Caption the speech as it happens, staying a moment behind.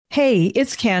Hey,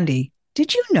 it's Candy.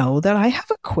 Did you know that I have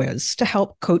a quiz to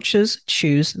help coaches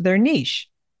choose their niche?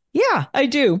 Yeah, I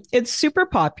do. It's super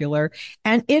popular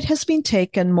and it has been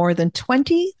taken more than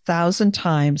 20,000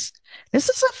 times. This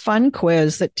is a fun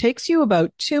quiz that takes you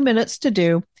about 2 minutes to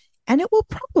do, and it will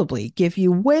probably give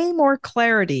you way more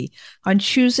clarity on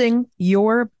choosing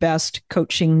your best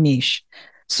coaching niche.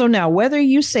 So now, whether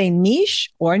you say niche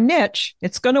or niche,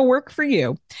 it's going to work for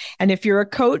you. And if you're a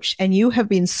coach and you have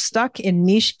been stuck in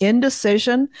niche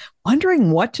indecision,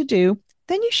 wondering what to do,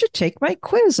 then you should take my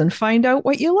quiz and find out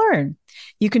what you learn.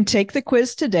 You can take the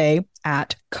quiz today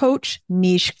at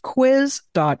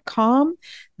coachnichequiz.com.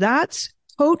 That's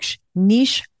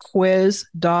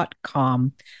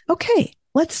coachnichequiz.com. Okay,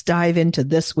 let's dive into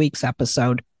this week's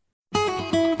episode.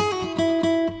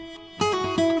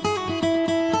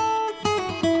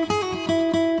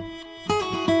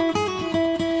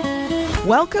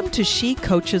 Welcome to She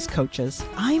Coaches Coaches.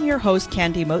 I'm your host,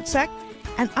 Candy Motzek,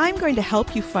 and I'm going to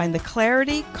help you find the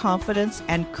clarity, confidence,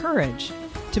 and courage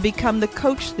to become the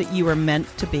coach that you are meant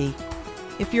to be.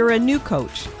 If you're a new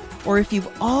coach, or if you've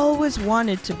always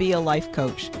wanted to be a life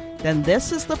coach, then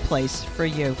this is the place for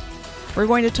you. We're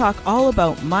going to talk all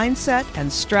about mindset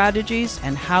and strategies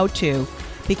and how to,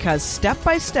 because step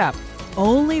by step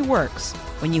only works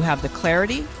when you have the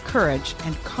clarity, courage,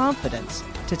 and confidence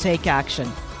to take action.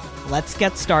 Let's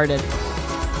get started.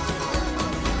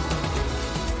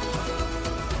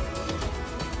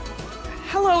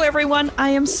 Hello, everyone.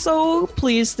 I am so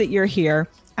pleased that you're here,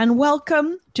 and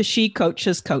welcome to She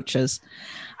Coaches Coaches.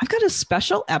 I've got a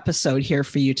special episode here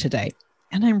for you today,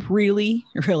 and I'm really,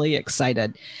 really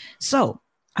excited. So,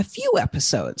 a few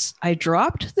episodes, I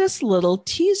dropped this little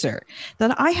teaser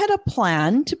that I had a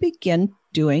plan to begin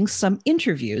doing some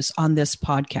interviews on this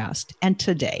podcast, and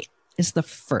today is the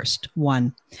first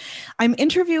one. I'm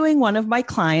interviewing one of my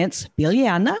clients,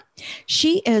 Biljana.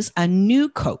 She is a new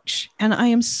coach, and I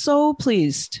am so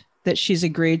pleased that she's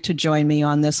agreed to join me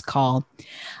on this call.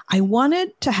 I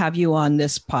wanted to have you on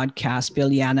this podcast,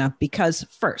 Biljana, because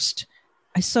first,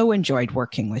 I so enjoyed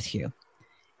working with you.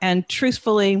 And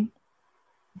truthfully,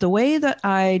 the way that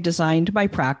I designed my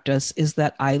practice is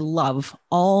that I love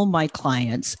all my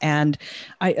clients, and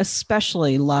I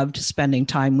especially loved spending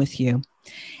time with you.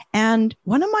 And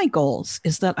one of my goals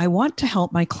is that I want to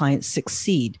help my clients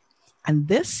succeed. And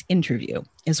this interview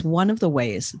is one of the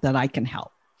ways that I can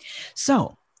help.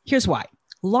 So here's why.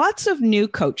 Lots of new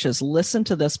coaches listen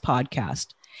to this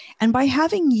podcast. And by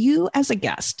having you as a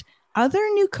guest, other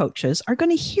new coaches are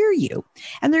going to hear you,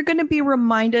 and they're going to be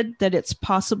reminded that it's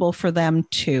possible for them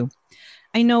too.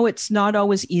 I know it's not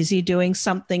always easy doing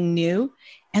something new,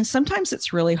 and sometimes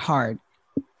it's really hard.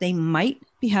 They might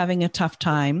be having a tough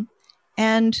time.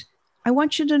 And I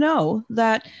want you to know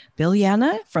that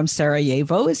Biljana from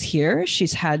Sarajevo is here.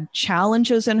 She's had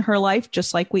challenges in her life,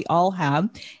 just like we all have,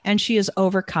 and she is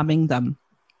overcoming them.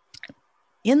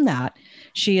 In that,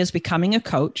 she is becoming a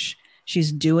coach.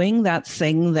 She's doing that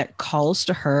thing that calls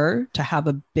to her to have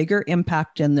a bigger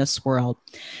impact in this world.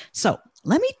 So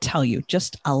let me tell you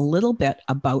just a little bit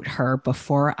about her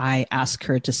before I ask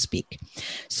her to speak.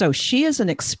 So she is an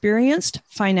experienced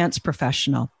finance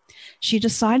professional. She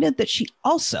decided that she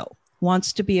also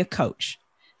wants to be a coach.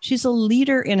 She's a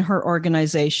leader in her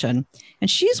organization, and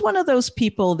she's one of those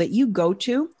people that you go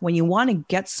to when you want to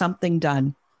get something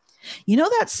done. You know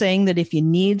that saying that if you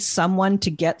need someone to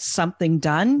get something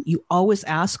done, you always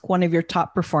ask one of your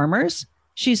top performers?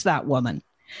 She's that woman.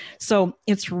 So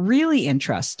it's really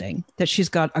interesting that she's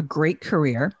got a great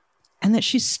career and that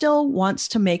she still wants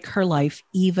to make her life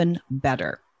even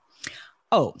better.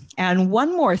 Oh, and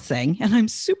one more thing, and I'm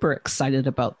super excited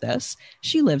about this.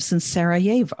 She lives in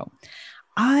Sarajevo.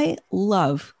 I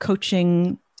love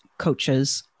coaching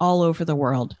coaches all over the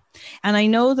world. And I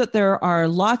know that there are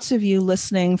lots of you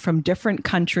listening from different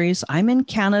countries. I'm in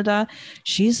Canada.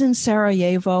 She's in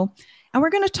Sarajevo. And we're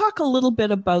going to talk a little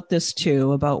bit about this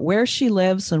too, about where she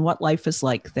lives and what life is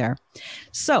like there.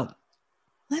 So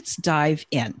let's dive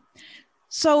in.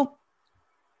 So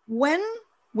when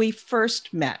we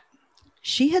first met,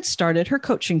 she had started her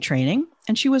coaching training,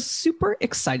 and she was super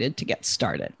excited to get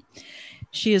started.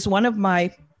 She is one of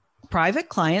my private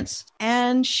clients,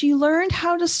 and she learned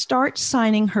how to start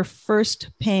signing her first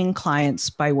paying clients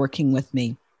by working with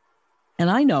me. And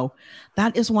I know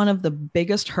that is one of the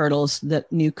biggest hurdles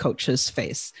that new coaches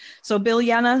face. So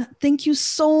Biljana, thank you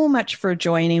so much for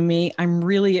joining me. I'm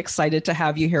really excited to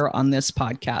have you here on this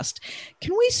podcast.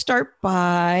 Can we start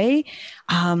by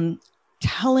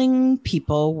telling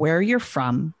people where you're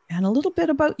from and a little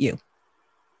bit about you?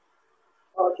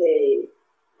 Okay.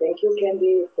 Thank you,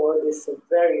 Candy, for this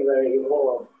very, very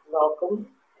warm welcome.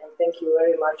 And thank you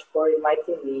very much for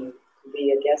inviting me to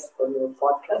be a guest on your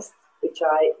podcast, which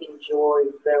I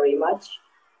enjoy very much.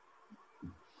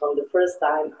 From the first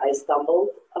time I stumbled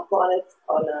upon it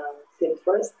on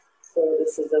Pinterest. So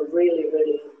this is a really,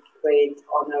 really great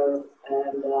honor,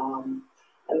 and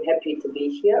I'm happy to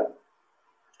be here.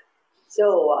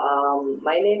 So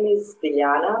my name is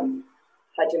Biljana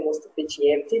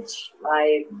Hadjimustafić-Jevtić.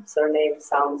 My surname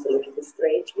sounds a little bit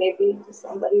strange maybe to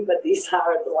somebody, but these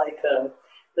are like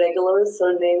regular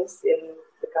surnames in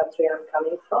the country I'm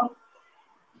coming from.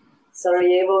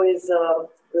 Sarajevo is a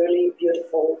really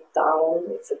beautiful town.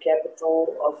 It's the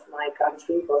capital of my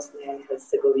country, Bosnia and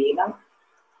Herzegovina.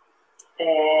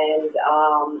 And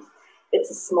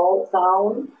it's a small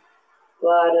town,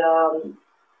 but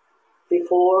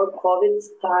before COVID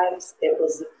times, it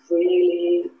was a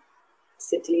really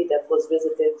city that was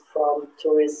visited from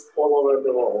tourists all over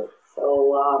the world.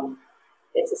 So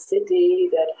it's a city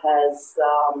that has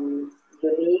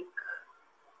unique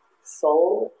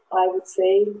soul, I would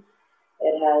say.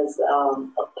 It has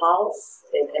a pulse.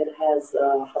 It has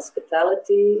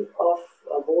hospitality of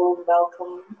a warm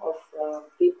welcome of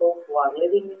people who are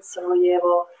living in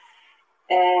Sarajevo.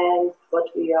 And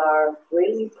what we are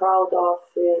really proud of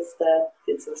is that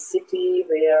it's a city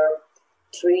where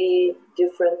 3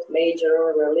 different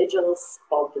major religions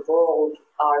of the world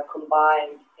are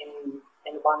combined in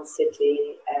one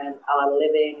city and are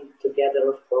living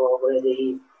together for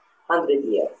already 100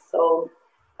 years. So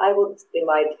I would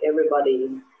invite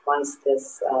everybody, once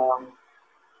this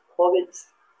COVID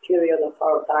period of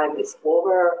our time is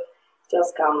over,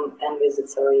 just come and visit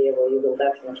Sarajevo. You will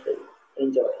definitely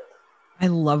enjoy it. I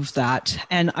love that.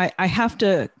 And I have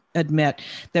to admit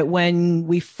that when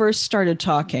we first started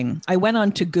talking, I went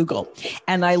on to Google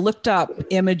and I looked up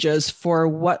images for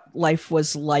what life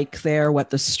was like there,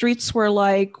 what the streets were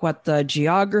like, what the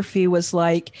geography was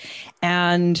like.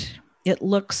 And it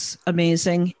looks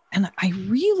amazing. And I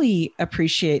really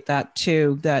appreciate that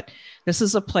too, that this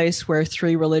is a place where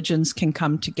 3 religions can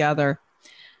come together.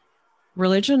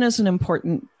 Religion is an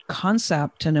important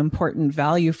concept, an important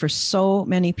value for so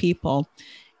many people.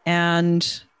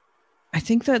 And I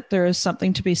think that there is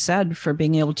something to be said for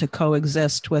being able to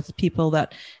coexist with people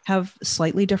that have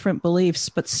slightly different beliefs,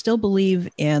 but still believe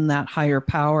in that higher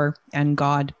power and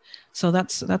God. So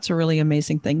that's a really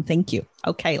amazing thing. Thank you.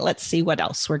 Okay, let's see what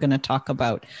else we're going to talk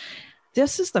about.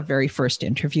 This is the very first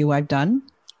interview I've done.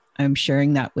 I'm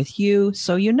sharing that with you,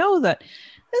 so you know that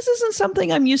this isn't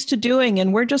something I'm used to doing,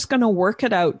 and we're just going to work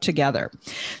it out together.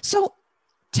 So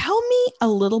tell me a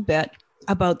little bit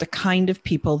about the kind of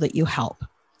people that you help.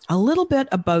 A little bit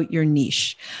about your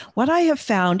niche. What I have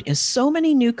found is so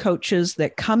many new coaches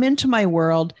that come into my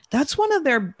world, that's one of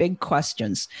their big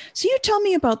questions. So you tell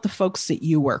me about the folks that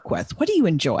you work with. What do you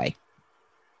enjoy?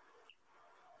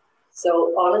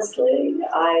 So honestly,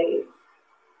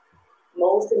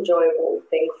 most enjoyable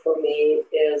thing for me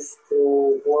is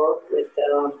to work with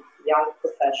young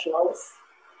professionals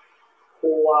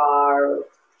who are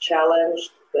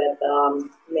challenged with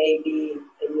maybe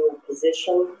a new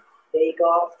position they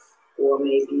got, or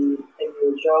maybe a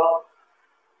new job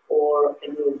or a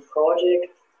new project,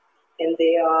 and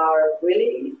they are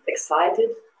really excited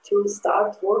to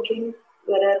start working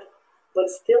with it, but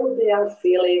still they are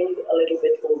feeling a little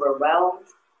bit overwhelmed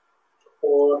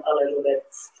or a little bit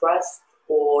stressed,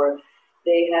 or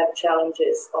they have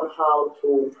challenges on how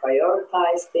to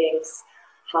prioritize things,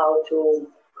 how to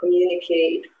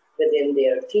communicate within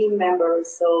their team members.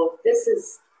 So this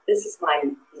is my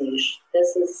niche.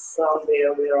 This is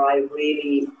somewhere where I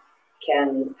really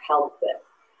can help with.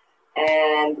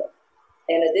 And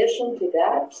in addition to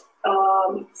that,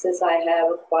 since I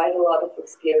have quite a lot of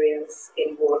experience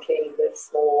in working with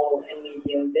small and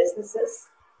medium businesses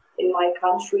in my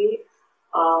country,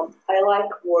 I like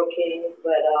working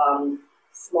with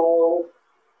small,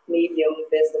 medium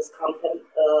business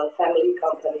family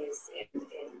companies in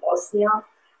Bosnia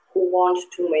who want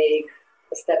to make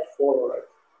a step forward,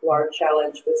 who are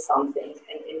challenged with something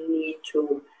and need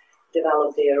to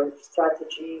develop their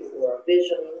strategy or a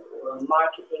vision or a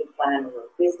marketing plan or a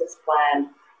business plan.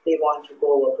 They want to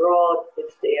go abroad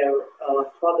with their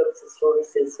products and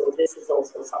services. So this is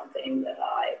also something that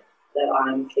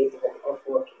I'm capable of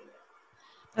working with.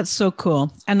 That's so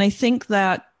cool. And I think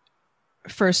that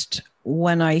first,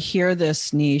 when I hear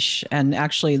this niche, and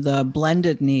actually the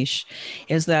blended niche,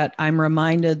 is that I'm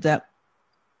reminded that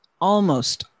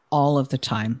almost all of the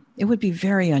time, it would be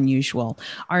very unusual.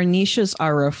 Our niches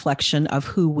are a reflection of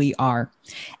who we are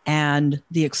and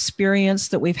the experience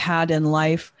that we've had in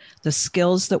life, the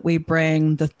skills that we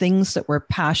bring, the things that we're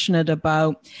passionate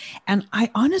about. And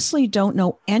I honestly don't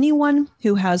know anyone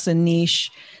who has a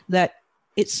niche that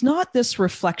it's not this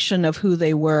reflection of who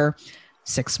they were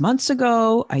 6 months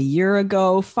ago, a year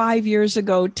ago, 5 years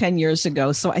ago, 10 years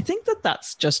ago. So I think that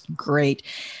that's just great.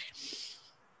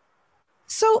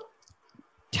 So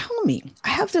tell me,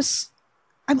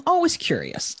 I'm always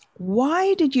curious.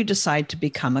 Why did you decide to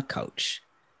become a coach?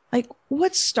 Like,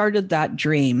 what started that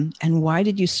dream and why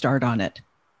did you start on it?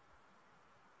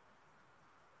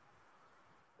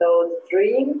 So the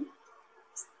dream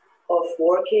of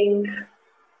working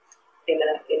in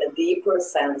a deeper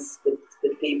sense with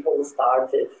people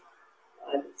started,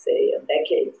 I would say, a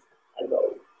decade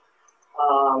ago.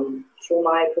 Through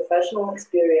my professional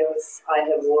experience, I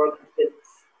have worked with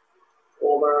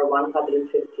over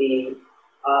 150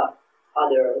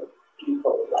 other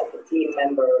people, like team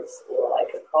members or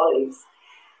like colleagues.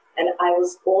 And I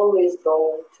was always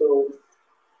drawn to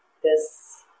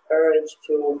this urge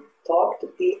to talk to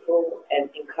people and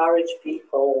encourage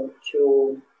people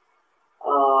to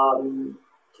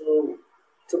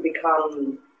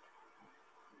become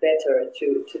better,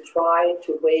 to try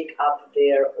to wake up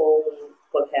their own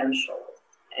potential.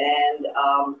 And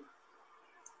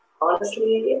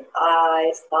honestly,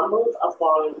 I stumbled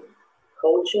upon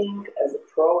coaching as a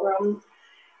program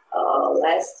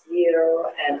last year,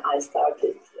 and I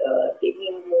started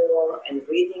digging more and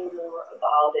reading more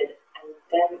about it. And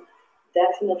then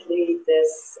definitely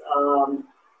this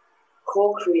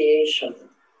co-creation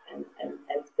and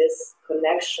this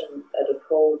connection that a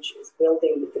coach is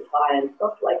building with the client,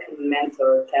 not like a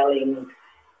mentor telling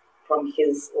from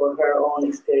his or her own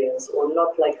experience, or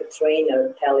not like a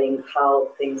trainer telling how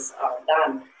things are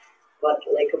done, but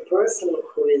like a person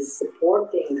who is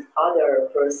supporting other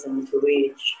person to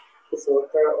reach his or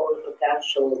her own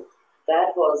potential.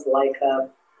 That was like a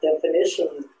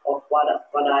definition of what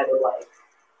I would like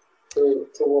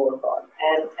to work on.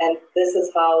 And this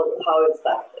is how it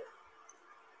started.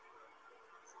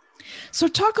 So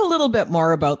talk a little bit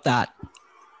more about that.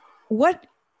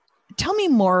 Tell me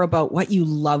more about what you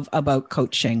love about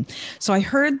coaching. So I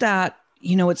heard that,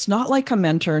 it's not like a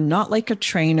mentor, not like a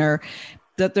trainer,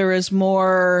 that there is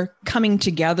more coming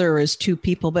together as two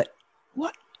people, but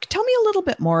tell me a little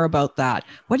bit more about that.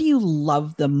 What do you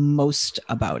love the most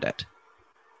about it?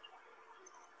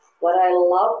 What I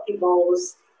love the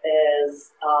most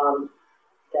is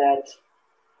that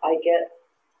I get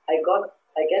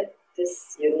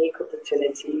this unique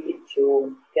opportunity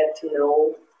to get to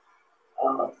know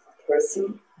a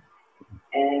person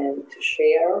and to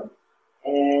share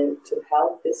and to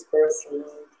help this person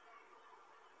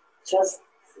just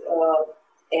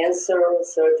answer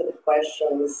certain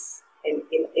questions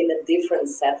in a different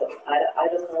setup. I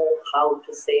don't know how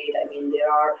to say it. I mean,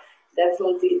 there are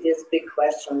definitely these big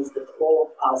questions that all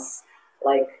of us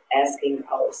like asking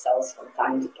ourselves from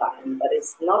time to time, but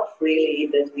it's not really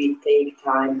that we take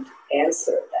time to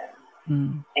answer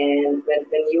them. And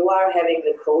when you are having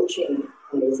a coaching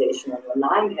conversation, and when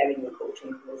I'm having a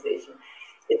coaching conversation,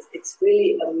 it's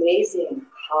really amazing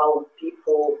how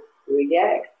people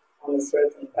react on a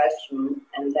certain question.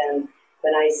 And then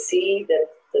when I see that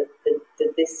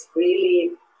this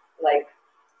really like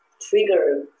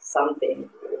trigger something,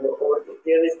 or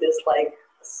there is this like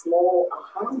small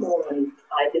aha moment,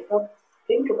 I did not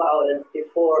think about it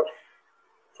before.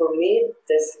 For me,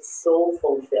 this is so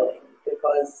fulfilling,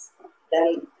 because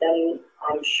then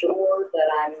I'm sure that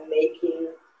I'm making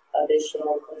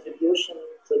additional contribution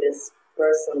to this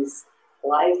person's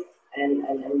life and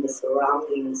the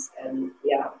surroundings. And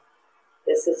yeah,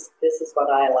 this is what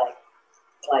I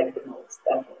like the most,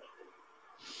 definitely.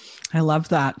 I love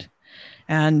that.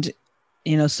 And,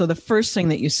 so the first thing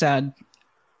that you said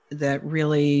that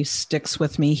really sticks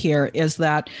with me here is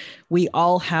that we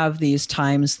all have these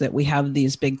times that we have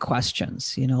these big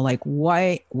questions, like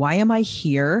why am I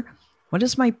here? What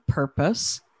is my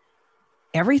purpose?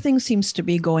 Everything seems to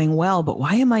be going well, but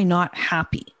why am I not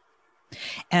happy?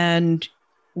 And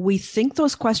we think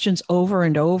those questions over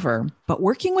and over, but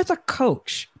working with a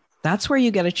coach, that's where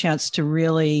you get a chance to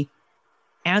really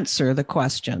answer the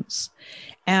questions.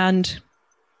 And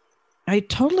I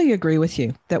totally agree with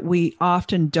you that we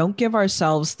often don't give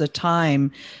ourselves the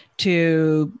time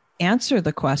to answer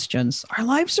the questions. Our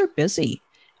lives are busy.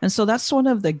 And so that's one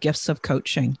of the gifts of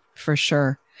coaching, for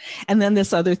sure. And then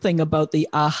this other thing about the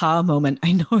aha moment,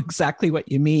 I know exactly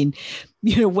what you mean.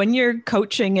 When you're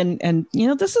coaching and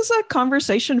this is a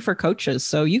conversation for coaches.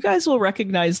 So you guys will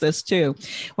recognize this too.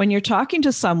 When you're talking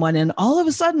to someone and all of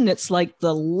a sudden it's like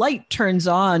the light turns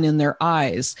on in their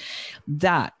eyes,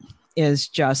 that is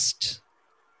just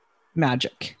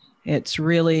magic. It's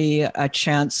really a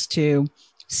chance to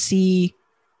see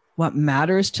what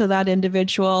matters to that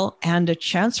individual and a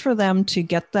chance for them to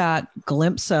get that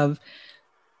glimpse of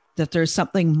that there's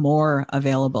something more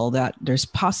available, that there's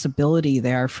possibility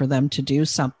there for them to do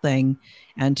something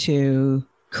and to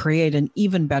create an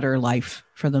even better life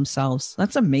for themselves.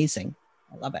 That's amazing.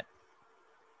 I love it.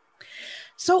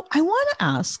 So I want to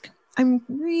ask, I'm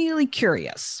really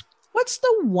curious, what's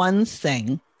the one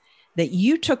thing that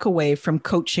you took away from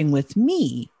coaching with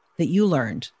me that you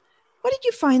learned? What did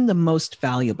you find the most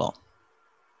valuable?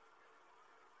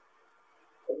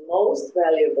 The most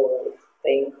valuable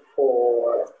thing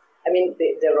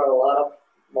there are a lot of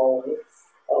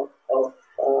moments of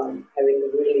having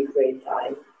a really great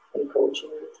time in coaching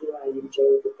with you. I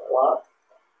enjoyed it a lot.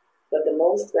 But the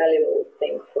most valuable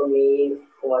thing for me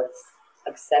was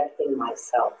accepting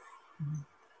myself.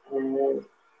 And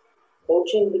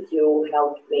coaching with you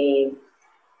helped me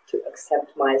to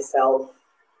accept myself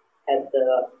at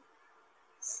the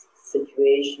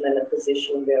situation and the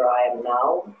position where I am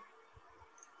now.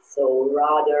 So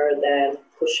rather than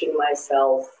pushing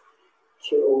myself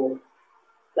to,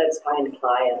 let's find a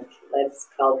client, let's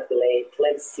calculate,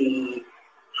 let's see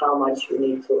how much you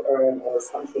need to earn or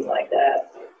something like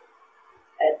that,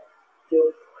 and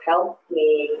you helped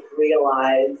me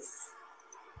realize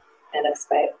and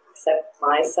accept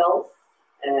myself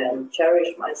and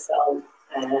cherish myself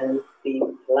and be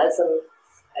pleasant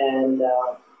and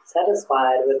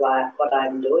satisfied with what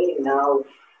I'm doing now.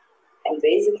 And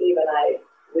basically when I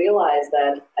realized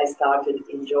that, I started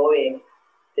enjoying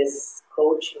this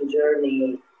coaching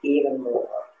journey even more.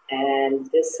 And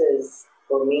this is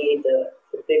for me the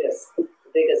biggest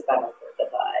benefit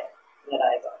that I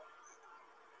got.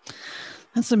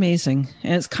 That's amazing.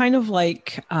 And it's kind of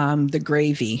like the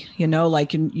gravy,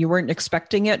 like you weren't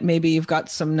expecting it. Maybe you've got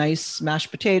some nice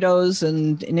mashed potatoes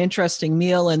and an interesting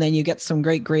meal, and then you get some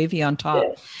great gravy on top.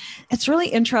 Yeah. It's really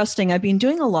interesting. I've been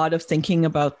doing a lot of thinking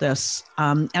about this,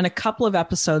 and a couple of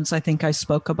episodes, I think I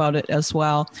spoke about it as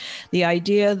well. The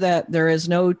idea that there is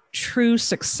no true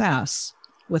success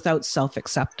without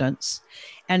self-acceptance.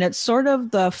 And it's sort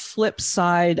of the flip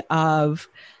side of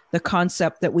the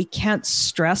concept that we can't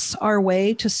stress our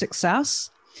way to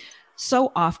success.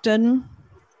 So often,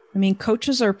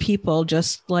 coaches are people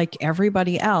just like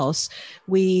everybody else.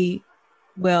 We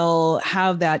will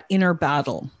have that inner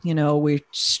battle. We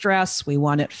stress, we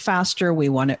want it faster, we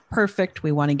want it perfect,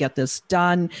 we want to get this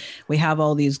done. We have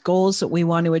all these goals that we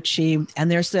want to achieve. And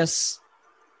there's this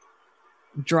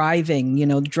driving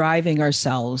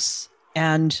ourselves.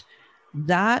 And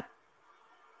that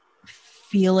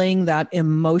feeling, that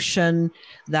emotion,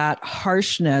 that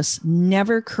harshness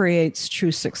never creates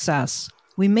true success.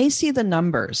 We may see the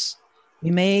numbers.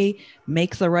 We may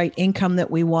make the right income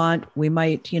that we want. We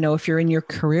might, if you're in your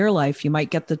career life, you might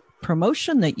get the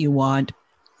promotion that you want.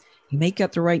 You may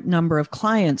get the right number of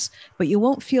clients, but you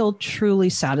won't feel truly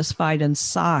satisfied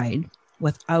inside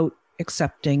without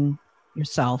accepting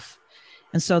yourself.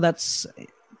 And so that's,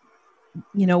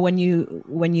 when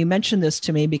you mentioned this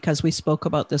to me, because we spoke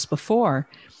about this before,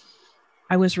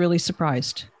 I was really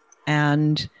surprised.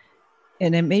 And it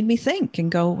made me think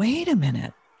and go, wait a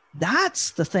minute.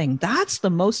 That's the thing. That's the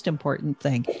most important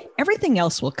thing. Everything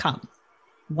else will come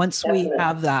once we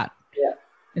have that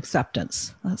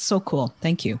acceptance. That's so cool.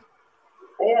 Thank you.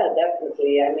 Yeah,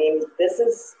 definitely. This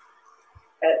is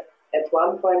at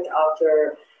one point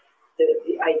after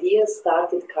the ideas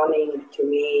started coming to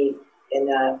me in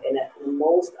a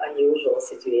most unusual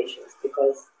situations,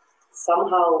 because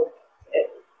somehow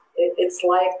it's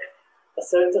like a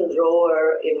certain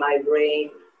drawer in my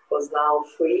brain was now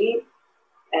free.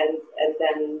 And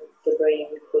then the brain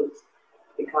could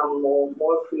become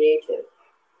more creative.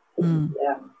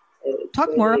 Yeah.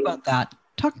 Talk more about that.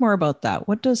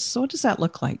 What does that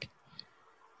look like?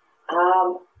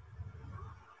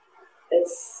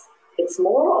 It's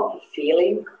more of a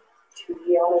feeling. To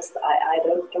be honest, I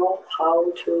don't know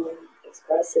how to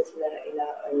express it in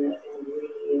a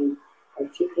really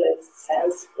articulate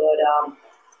sense. But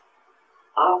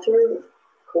after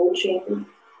coaching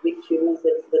with you,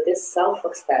 with this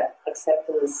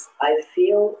self-acceptance, I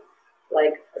feel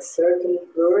like a certain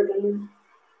burden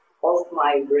of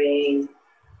my brain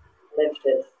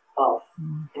lifted off.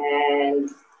 And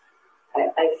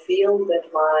I feel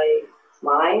that my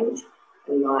mind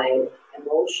and my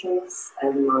emotions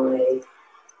and my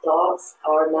thoughts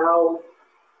are now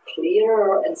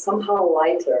clearer and somehow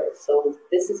lighter. So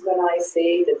this is when I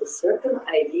say that the certain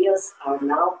ideas are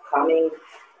now coming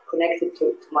connected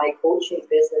to my coaching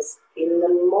business in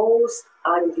the most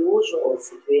unusual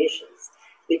situations,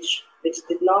 which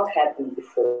did not happen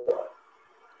before.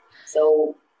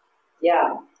 So,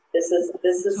 yeah, this is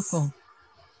so cool.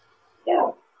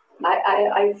 Yeah,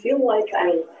 I feel like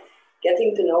I'm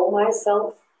getting to know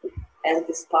myself And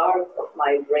this part of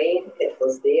my brain, it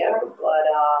was there, but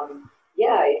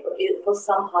it was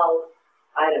somehow,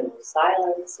 I don't know,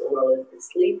 silence or a little bit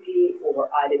sleepy, or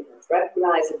I didn't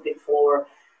recognize it before.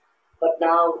 But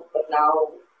now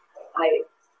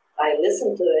I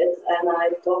listen to it and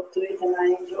I talk to it and I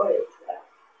enjoy it.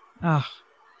 Oh,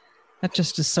 that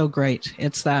just is so great.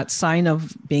 It's that sign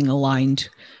of being aligned.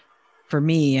 For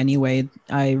me, anyway,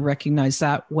 I recognize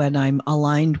that when I'm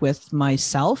aligned with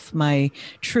myself, my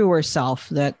truer self,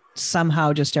 that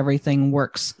somehow just everything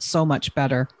works so much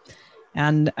better.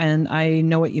 And I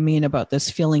know what you mean about this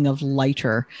feeling of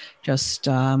lighter, just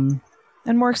and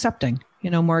more accepting,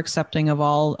 more accepting of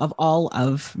all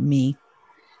of me.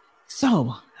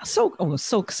 So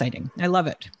exciting. I love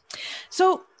it.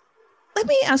 So let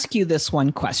me ask you this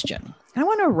one question. I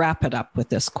want to wrap it up with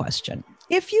this question.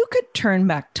 If you could turn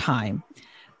back time,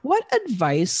 what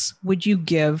advice would you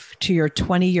give to your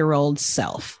 20-year-old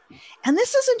self? And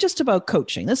this isn't just about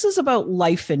coaching. This is about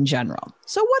life in general.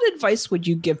 So what advice would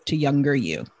you give to younger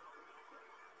you?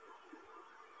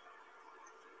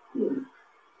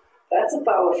 That's a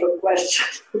powerful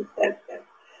question.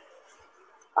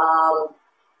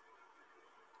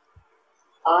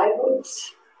 I would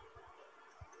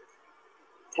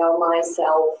tell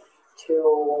myself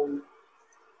to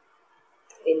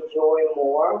enjoy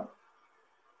more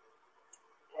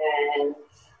and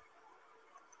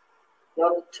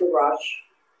not to rush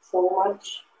so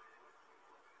much.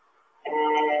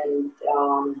 And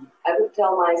I would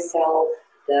tell myself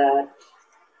that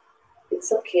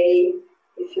it's okay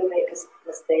if you make a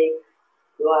mistake.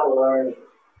 You are learning.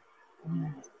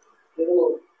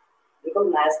 You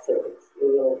will master it.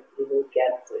 You will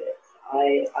get to it.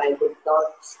 I would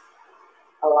not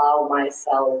allow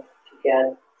myself to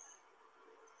get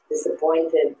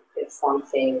disappointed if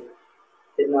something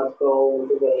did not go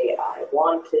the way I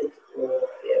wanted, or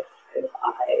if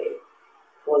I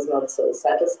was not so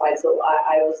satisfied. So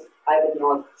I would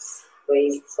not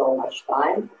waste so much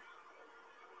time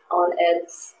on it.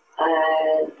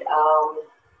 And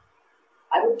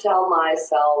I would tell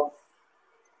myself,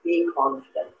 be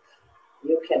confident.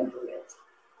 You can do it.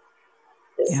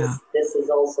 This is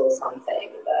also something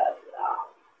that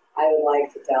I would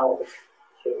like to tell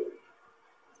you.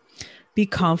 Be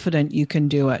confident you can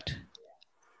do it.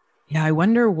 Yeah, I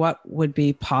wonder what would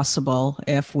be possible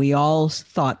if we all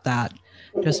thought that.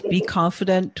 Just be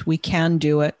confident, we can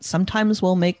do it. Sometimes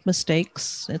we'll make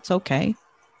mistakes. It's okay.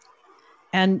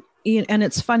 And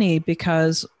it's funny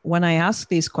because when I ask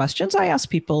these questions, I ask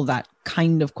people that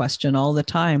kind of question all the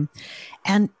time.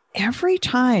 And every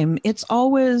time it's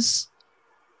always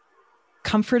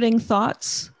comforting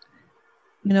thoughts,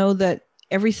 that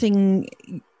everything,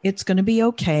 it's going to be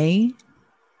okay.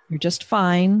 You're just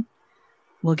fine.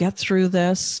 We'll get through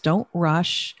this. Don't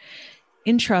rush.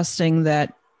 Interesting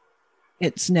that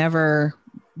it's never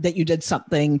that you did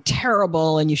something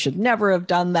terrible and you should never have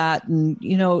done that. And,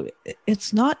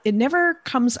 it never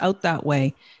comes out that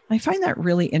way. I find that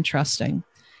really interesting.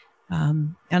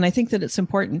 And I think that it's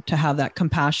important to have that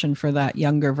compassion for that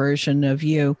younger version of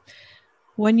you.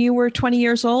 When you were 20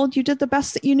 years old, you did the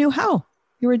best that you knew how.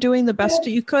 You were doing the best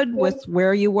that you could with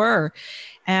where you were.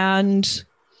 And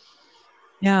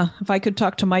yeah, if I could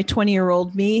talk to my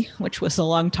 20-year-old me, which was a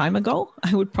long time ago,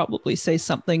 I would probably say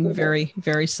something very,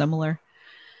 very similar.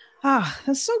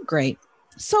 That's so great.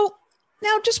 So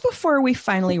now, just before we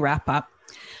finally wrap up,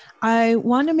 I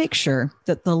want to make sure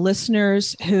that the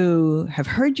listeners who have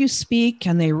heard you speak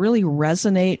and they really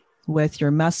resonate with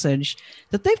your message,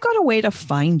 that they've got a way to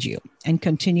find you and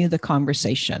continue the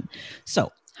conversation.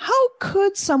 So how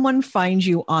could someone find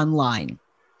you online?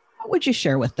 What would you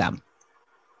share with them?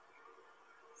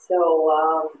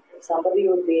 So if somebody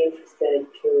would be interested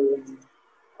to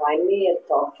find me and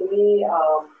talk to me,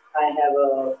 I have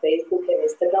a Facebook and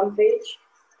Instagram page.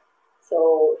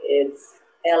 So it's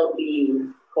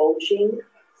LB Coaching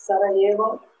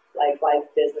Sarajevo, like life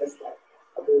business, like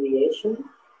abbreviation.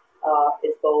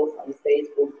 It's both on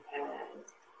Facebook and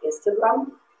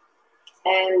Instagram.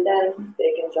 And then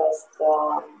they can just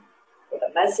put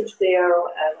a message there,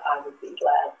 and I would be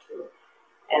glad to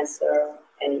answer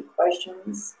any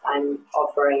questions. I'm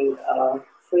offering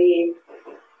free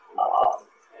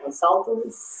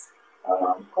consultants,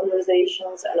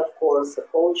 conversations, and of course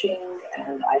coaching,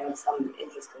 and I have some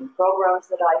interesting programs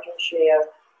that I can share.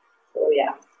 So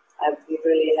yeah, I'd be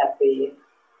really happy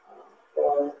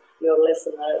for your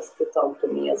listeners to talk to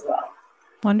me as well.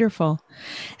 Wonderful.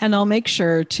 And I'll make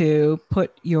sure to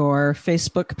put your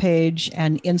Facebook page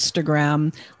and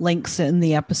Instagram links in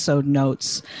the episode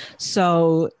notes.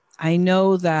 So I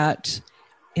know that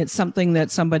it's something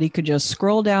that somebody could just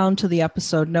scroll down to the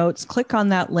episode notes, click on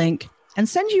that link, and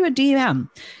send you a DM.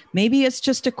 Maybe it's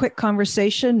just a quick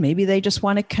conversation. Maybe they just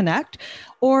want to connect.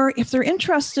 Or if they're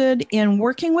interested in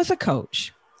working with a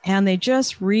coach and they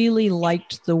just really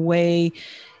liked the way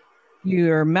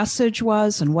your message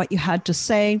was and what you had to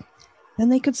say, then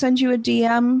they could send you a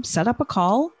DM, set up a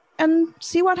call, and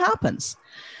see what happens.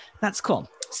 That's cool.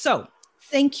 So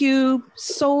thank you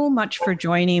so much for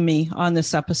joining me on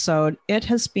this episode. It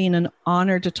has been an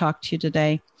honor to talk to you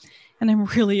today, and I'm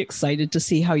really excited to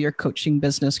see how your coaching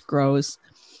business grows.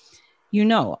 You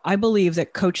know, I believe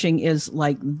that coaching is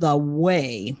like the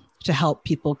way to help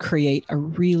people create a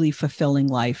really fulfilling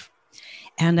life.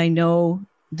 And I know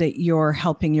that you're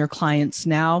helping your clients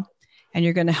now, and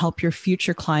you're going to help your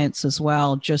future clients as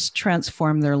well, just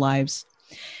transform their lives.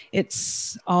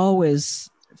 It's always,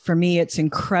 for me, it's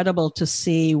incredible to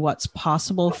see what's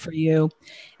possible for you.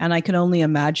 And I can only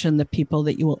imagine the people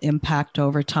that you will impact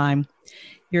over time.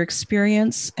 Your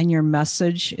experience and your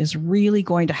message is really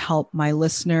going to help my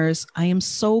listeners. I am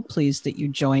so pleased that you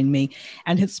joined me,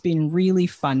 and it's been really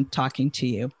fun talking to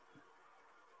you.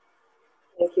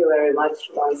 Thank you very much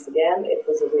once again. It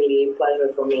was a really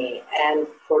pleasure for me. And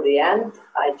for the end,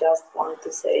 I just want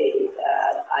to say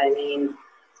that,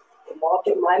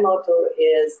 my motto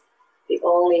is the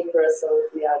only person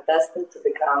we are destined to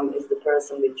become is the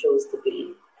person we choose to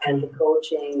be. And the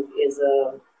coaching is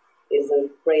a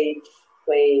great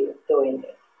way of doing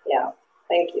it. Yeah.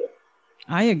 Thank you.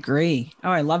 I agree. Oh,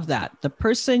 I love that. The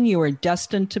person you are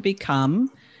destined to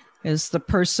become is the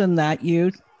person that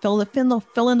you fill in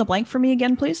the blank for me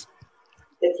again, please.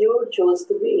 That you choose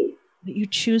to be. That you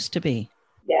choose to be.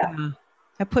 Yeah.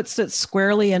 That puts it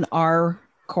squarely in our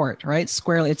court, right?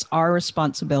 Squarely. It's our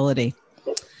responsibility.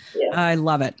 Yes. I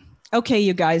love it. Okay,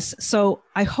 you guys. So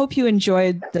I hope you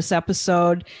enjoyed this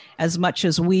episode as much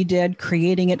as we did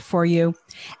creating it for you.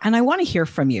 And I want to hear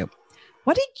from you.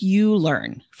 What did you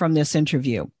learn from this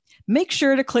interview? Make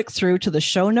sure to click through to the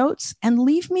show notes and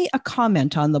leave me a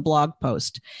comment on the blog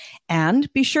post.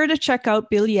 And be sure to check out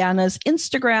Biljana's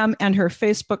Instagram and her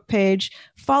Facebook page.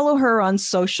 Follow her on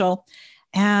social.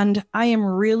 And I am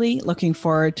really looking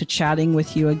forward to chatting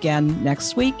with you again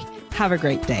next week. Have a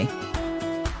great day.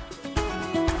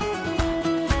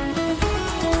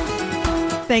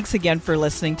 Thanks again for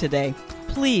listening today.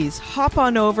 Please hop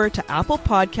on over to Apple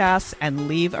Podcasts and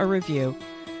leave a review.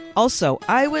 Also,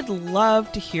 I would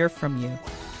love to hear from you.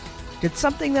 Did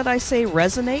something that I say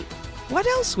resonate? What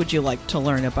else would you like to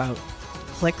learn about?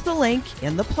 Click the link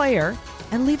in the player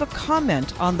and leave a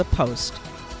comment on the post.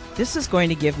 This is going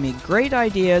to give me great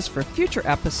ideas for future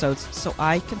episodes so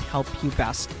I can help you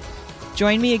best.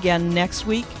 Join me again next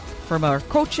week for more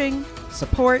coaching,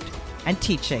 support, and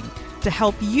teaching to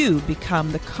help you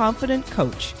become the confident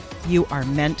coach you are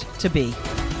meant to be.